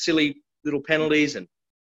little penalties, and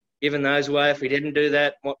given those away. If we didn't do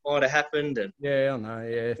that, what might have happened? And yeah, I know.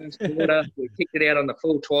 Yeah, we kicked it out on the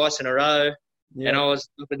full twice in a row, and I was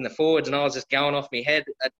up in the forwards, and I was just going off my head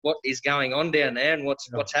at what is going on down there and what's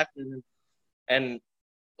happening. And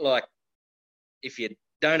like, if you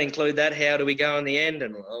don't include that, how do we go in the end?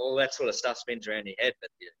 And all that sort of stuff spins around your head. But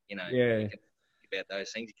you can think about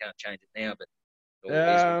those things. You can't change it now, but.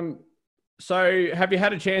 So have you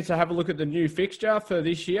had a chance to have a look at the new fixture for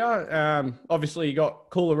this year? Obviously, you got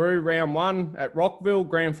Coolaroo round 1 at Rockville,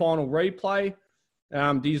 grand final replay.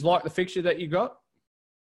 Do you like the fixture that you got?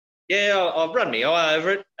 Yeah, I've run my eye over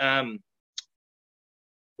it.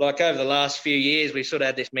 Like, over the last few years, we sort of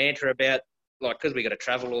had this mantra about, like, because we got to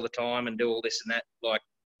travel all the time and do all this and that, like,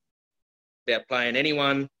 about playing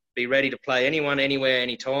anyone, be ready to play anyone, anywhere,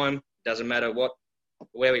 anytime. Doesn't matter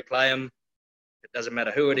where we play them. It doesn't matter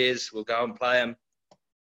who it is, we'll go and play them.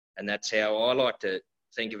 And that's how I like to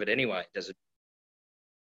think of it anyway. It's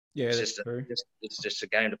just a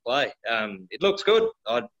game to play. It looks good.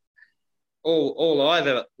 All I've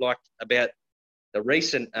ever liked about the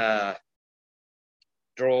recent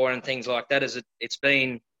draw and things like that is it's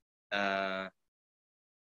been like,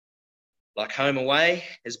 home away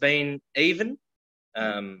has been even.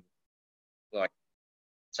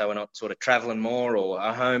 So we're not sort of travelling more or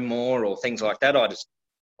are home more or things like that. I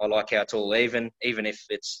like how it's all even if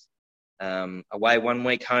it's away 1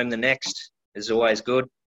 week, home the next is always good.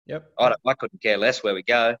 Yep. I couldn't care less where we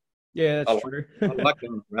go. Yeah, that's true. I like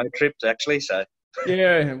going on road trips, actually. So.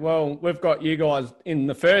 Yeah, well, we've got you guys in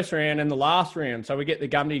the first round and the last round, so we get the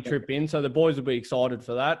Gundy trip in, so the boys will be excited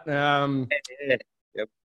for that.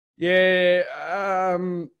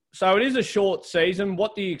 So it is a short season.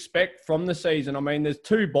 What do you expect from the season? I mean, there's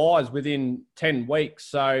 2 buys within 10 weeks.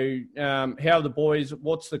 So how are the boys,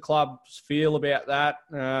 what's the club's feel about that?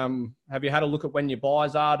 Have you had a look at when your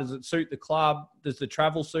buys are? Does it suit the club? Does the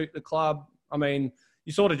travel suit the club? I mean,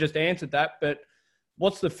 you sort of just answered that, but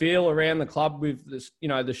what's the feel around the club with this,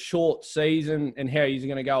 the short season and how you're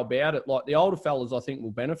going to go about it? Like, the older fellas, I think,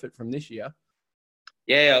 will benefit from this year.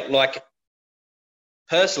 Yeah, like,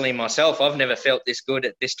 personally, myself, I've never felt this good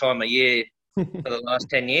at this time of year for the last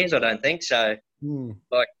 10 years, I don't think. So,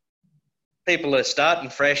 like, people are starting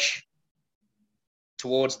fresh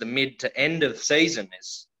towards the mid to end of season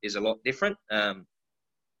is a lot different.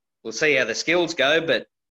 We'll see how the skills go, but,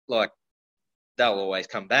 like, they'll always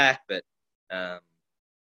come back. But, I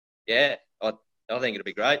think it'll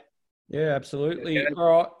be great. Yeah, absolutely. Yeah.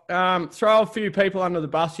 All right. Throw a few people under the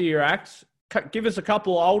bus here, Axe. Give us a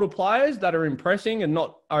couple of older players that are impressing and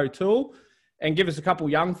not O'Toole, and give us a couple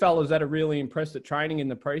of young fellas that are really impressed at training in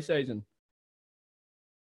the preseason.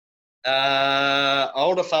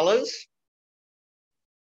 Older fellas.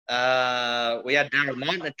 We had Darryl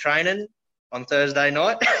Martin at training on Thursday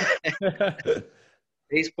night.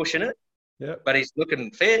 He's pushing it, but he's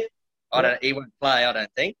looking fit. He won't play, I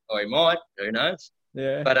don't think, or he might. Who knows?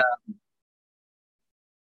 Yeah. But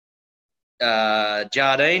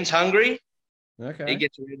Jardine's hungry. Okay. He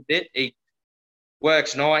gets around a bit. He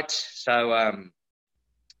works nights, so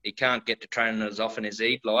he can't get to training as often as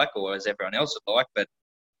he'd like or as everyone else would like. But,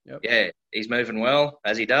 he's moving well,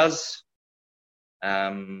 as he does. We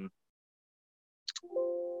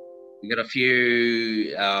got a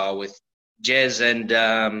few with Jez and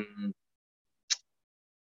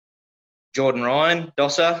Jordan Ryan,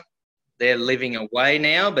 Dosser. They're living away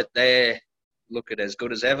now, but they're looking as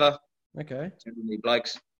good as ever. Okay. Certainly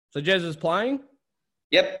blokes. So Jez is playing?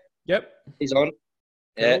 Yep. He's on. Cool.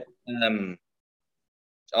 Yeah.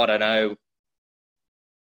 I don't know.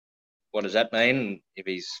 What does that mean? If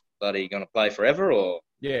he's bloody going to play forever or...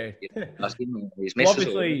 Yeah. Ask him or his well, missus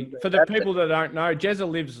obviously, for the people that don't know, Jezza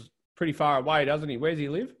lives pretty far away, doesn't he? Where does he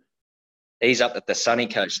live? He's up at the sunny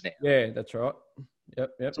coast now. Yeah, that's right.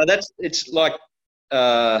 Yep. So it's like...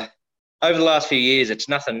 over the last few years, it's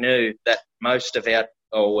nothing new that most of a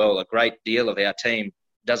great deal of our team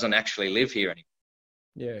doesn't actually live here anymore.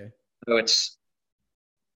 Yeah. So it's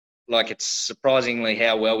like it's surprisingly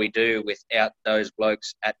how well we do without those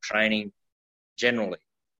blokes at training generally.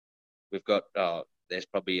 We've got, there's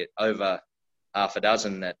probably over half a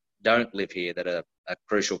dozen that don't live here that are a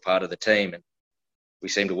crucial part of the team, and we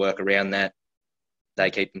seem to work around that. They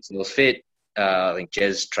keep themselves fit. I think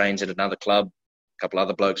Jez trains at another club. A couple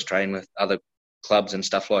other blokes train with other clubs and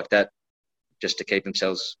stuff like that, just to keep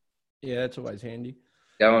themselves that's always handy.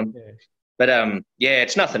 going. Yeah. But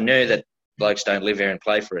it's nothing new that blokes don't live here and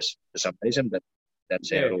play for us for some reason, but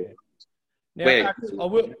that's how it all works. Now,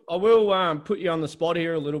 I will put you on the spot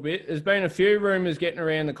here a little bit. There's been a few rumours getting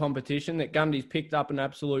around the competition that Gundy's picked up an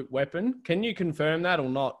absolute weapon. Can you confirm that or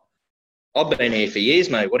not? I've been here for years,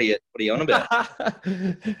 mate. What are you on about?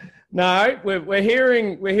 No, we're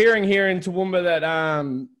hearing here in Toowoomba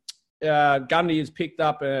that Gundy has picked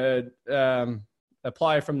up a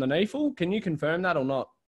player from the NEAFL. Can you confirm that or not?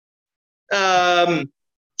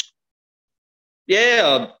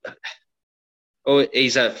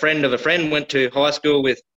 He's a friend of a friend. Went to high school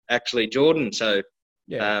with actually Jordan. So,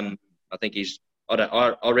 I think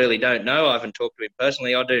I really don't know. I haven't talked to him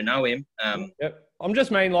personally. I do know him. Yep. I'm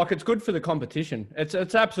just mean like it's good for the competition.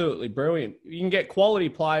 It's absolutely brilliant. You can get quality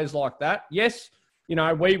players like that. Yes,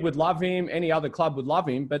 we would love him. Any other club would love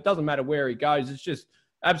him, but it doesn't matter where he goes. It's just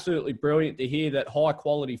absolutely brilliant to hear that high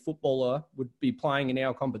quality footballer would be playing in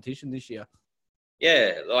our competition this year.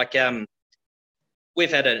 Yeah, like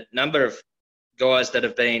we've had a number of guys that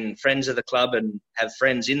have been friends of the club and have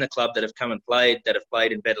friends in the club that have come and played, that have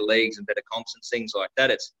played in better leagues and better comps and things like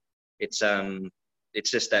that. It's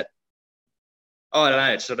just that, I don't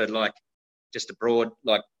know, it's sort of like just a broad,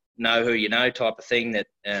 like, know who you know type of thing that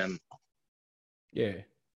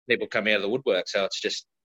people come out of the woodwork. So it's just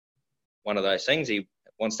one of those things. He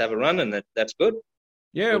wants to have a run, and that's good.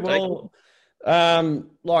 Yeah, we'll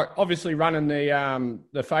like obviously running the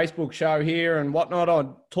Facebook show here and whatnot, I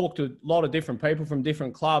talk to a lot of different people from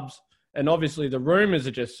different clubs, and obviously the rumours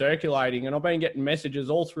are just circulating, and I've been getting messages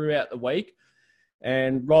all throughout the week.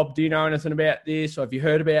 And Rob, do you know anything about this? Or have you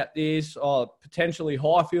heard about this? Or potentially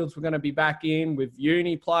Highfields were going to be back in with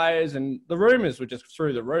uni players, and the rumours were just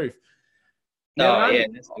through the roof.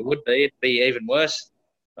 It would be. It'd be even worse.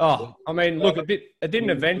 Oh, I mean, look, it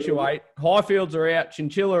didn't eventuate. Highfields are out,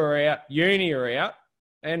 Chinchilla are out, Uni are out.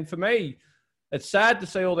 And for me, it's sad to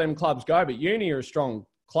see all them clubs go, but Uni are a strong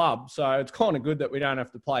club, so it's kind of good that we don't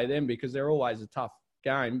have to play them because they're always a tough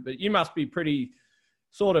game. But you must be pretty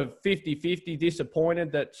sort of 50-50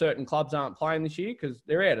 disappointed that certain clubs aren't playing this year because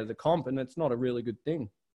they're out of the comp and it's not a really good thing.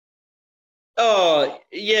 Oh,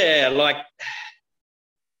 yeah, like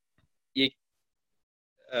you're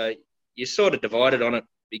sort of divided on it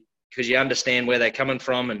because you understand where they're coming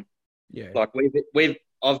from, and like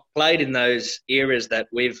I've played in those eras that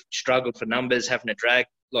we've struggled for numbers, having to drag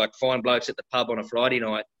like find blokes at the pub on a Friday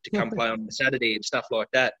night to come play on a Saturday and stuff like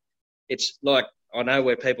that. It's like I know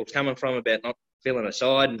where people's coming from about not filling a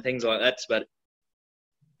side and things like that, but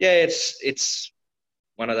yeah, it's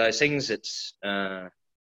one of those things. It's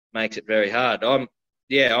makes it very hard. I'm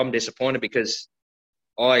disappointed because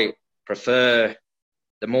I prefer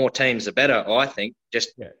the more teams the better. I think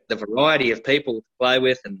just the variety of people to play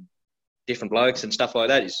with and different blokes and stuff like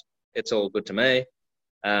that it's all good to me.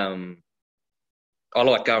 I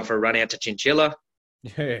like going for a run out to Chinchilla.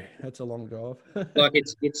 Yeah, that's a long drive. like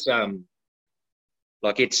it's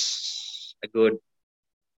a good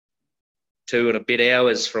 2 and a bit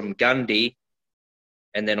hours from Gundy,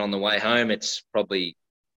 and then on the way home it's probably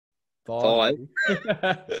 5.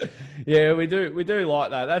 Yeah, we do like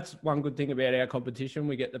that. That's one good thing about our competition.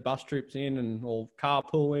 We get the bus trips in and all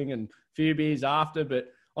carpooling and a few beers after, but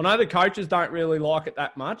I know the coaches don't really like it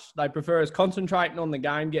that much. They prefer us concentrating on the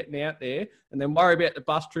game, getting out there, and then worry about the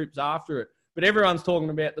bus trips after it. But everyone's talking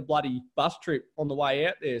about the bloody bus trip on the way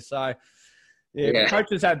out there. So, if the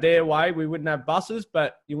coaches had their way, we wouldn't have buses,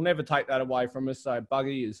 but you'll never take that away from us, so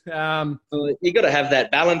buggy is. Well, you got to have that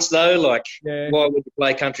balance, though. Like, why would you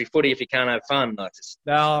play country footy if you can't have fun?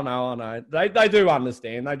 No, I know. They do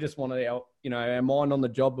understand. They just want our mind on the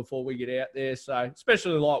job before we get out there. So,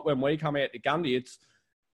 especially like when we come out to Gundy,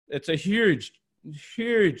 it's a huge,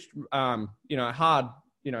 hard,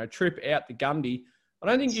 trip out to Gundy. I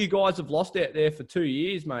don't think you guys have lost out there for 2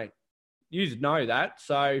 years, mate. You know that.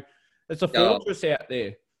 So it's a fortress out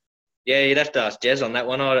there. Yeah, you'd have to ask Jez on that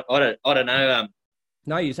one. I don't know.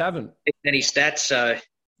 No, you haven't. Any stats, so I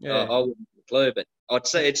wouldn't have a clue. But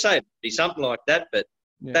it'd be something like that. But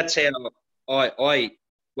that's how I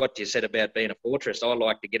what you said about being a fortress. I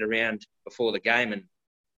like to get around before the game and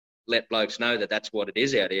let blokes know that that's what it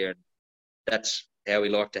is out here, and that's how we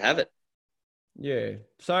like to have it. Yeah.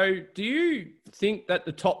 So do you think that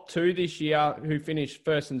the top two this year who finished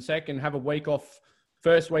first and second have a week off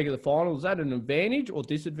first week of the finals? Is that an advantage or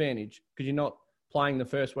disadvantage? Because you're not playing the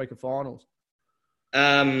first week of finals.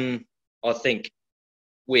 I think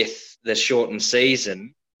with the shortened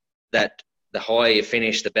season, that the higher you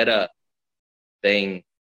finish, the better. I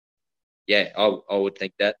would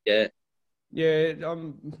think that. Yeah. Yeah.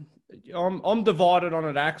 I'm divided on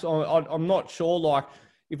it, Ax. I'm not sure. Like,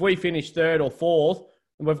 if we finish third or fourth,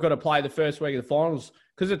 and we've got to play the first week of the finals,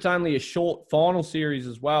 because it's only a short final series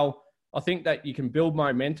as well. I think that you can build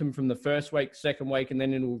momentum from the first week, second week, and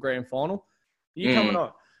then into a grand final. You're coming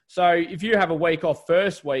on. So if you have a week off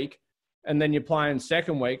first week and then you're playing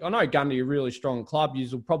second week, I know Gundy are a really strong club. You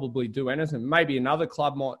will probably do anything. Maybe another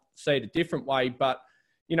club might see it a different way, but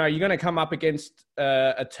you know, you're going to come up against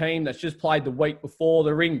a team that's just played the week before.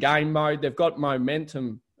 They're in game mode. They've got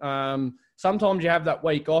momentum. Sometimes you have that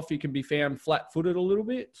week off. You can be found flat-footed a little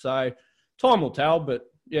bit. So time will tell, but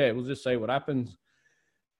yeah, we'll just see what happens.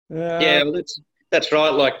 Well, that's right.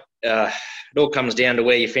 Like, it all comes down to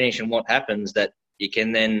where you finish and what happens, that you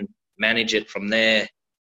can then manage it from there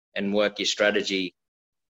and work your strategy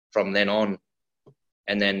from then on.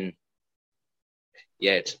 And then,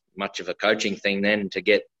 it's much of a coaching thing then to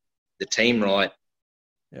get the team right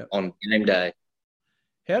on game day.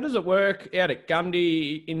 How does it work out at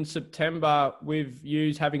Gundy in September with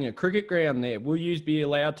yous having a cricket ground there? Will yous be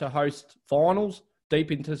allowed to host finals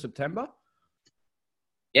deep into September?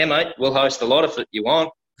 Yeah, mate. We'll host a lot if you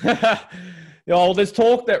want. Well, there's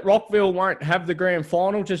talk that Rockville won't have the grand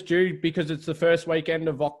final just due because it's the first weekend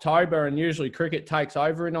of October and usually cricket takes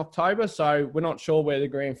over in October. So we're not sure where the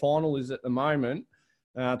grand final is at the moment.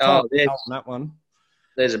 On that one.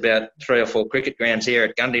 There's about 3 or 4 cricket grounds here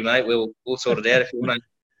at Gundy, mate. We'll sort it out if you want to.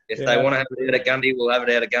 If they want to have it out at Gundy, we'll have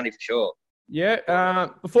it out at Gundy for sure. Yeah.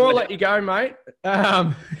 Before I let you go, mate,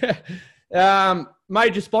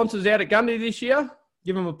 major sponsors out at Gundy this year.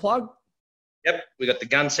 Give them a plug. Yep, we got the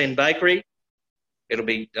Gunsen Bakery. It'll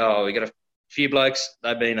be we got a few blokes.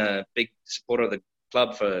 They've been a big supporter of the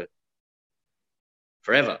club for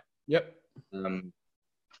forever. Yep.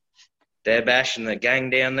 Dare Bash and the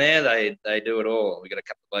gang down there, they do it all. We got a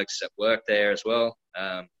couple of blokes that work there as well.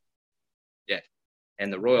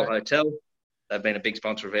 And the Royal Hotel, they've been a big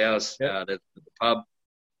sponsor of ours. Yep. The pub.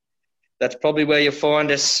 That's probably where you'll find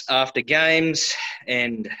us after games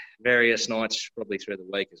and various nights, probably through the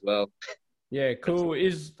week as well. Yeah, cool.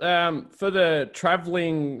 Is for the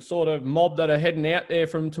travelling sort of mob that are heading out there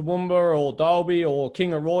from Toowoomba or Dalby or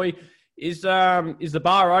Kingaroy, is the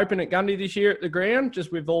bar open at Gundy this year at the ground,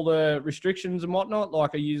 just with all the restrictions and whatnot?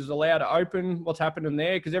 Like, are you allowed to open? What's happening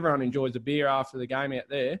there? Because everyone enjoys a beer after the game out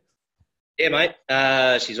there. Yeah, mate.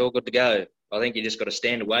 She's all good to go. I think you just got to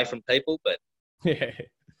stand away from people, but yeah.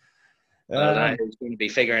 I don't know who's going to be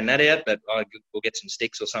figuring that out, but we'll get some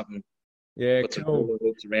sticks or something. Yeah, put cool. some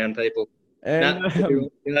hooks around people. And,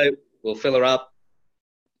 we'll fill her up.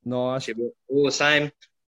 Nice. All the same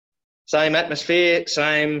atmosphere,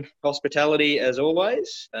 same hospitality as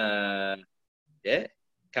always. Can't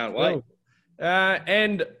wait. Cool.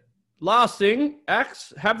 And last thing,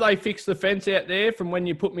 Axe, have they fixed the fence out there from when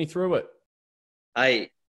you put me through it?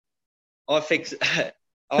 Hey,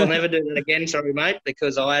 I'll never do that again, sorry, mate,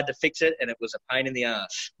 because I had to fix it and it was a pain in the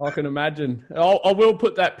ass. I can imagine. I will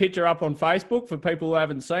put that picture up on Facebook for people who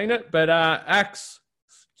haven't seen it. But Axe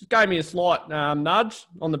just gave me a slight nudge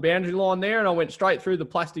on the boundary line there, and I went straight through the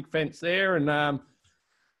plastic fence there. And, I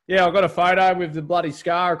got a photo with the bloody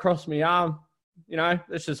scar across my arm. You know,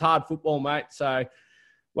 it's just hard football, mate. So,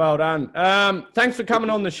 well done. Thanks for coming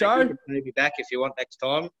on the show. You can pay me back if you want next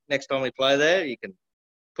time. Next time we play there, you can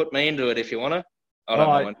put me into it if you want to. I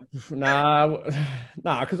don't mind.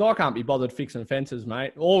 Nah, because I can't be bothered fixing fences,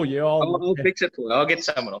 mate. Oh, yeah. I'll fix it for you. I'll get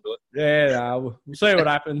someone. I'll do it. Yeah, we'll see what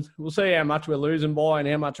happens. We'll see how much we're losing by and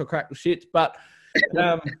how much I'll crack the shits. But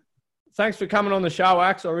thanks for coming on the show,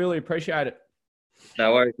 Axe. I really appreciate it.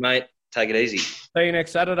 No worries, mate. Take it easy. See you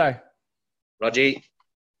next Saturday. Roger.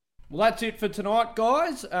 Well, that's it for tonight,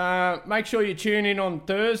 guys. Make sure you tune in on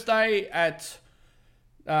Thursday at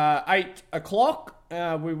 8 o'clock.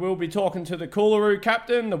 We will be talking to the Coolaroo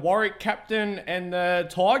captain, the Warwick captain, and the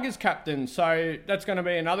Tigers captain. So that's going to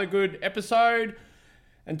be another good episode.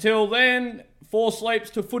 Until then, 4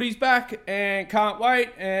 sleeps to footy's back and can't wait.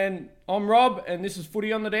 And I'm Rob, and this is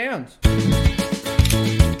Footy on the Downs.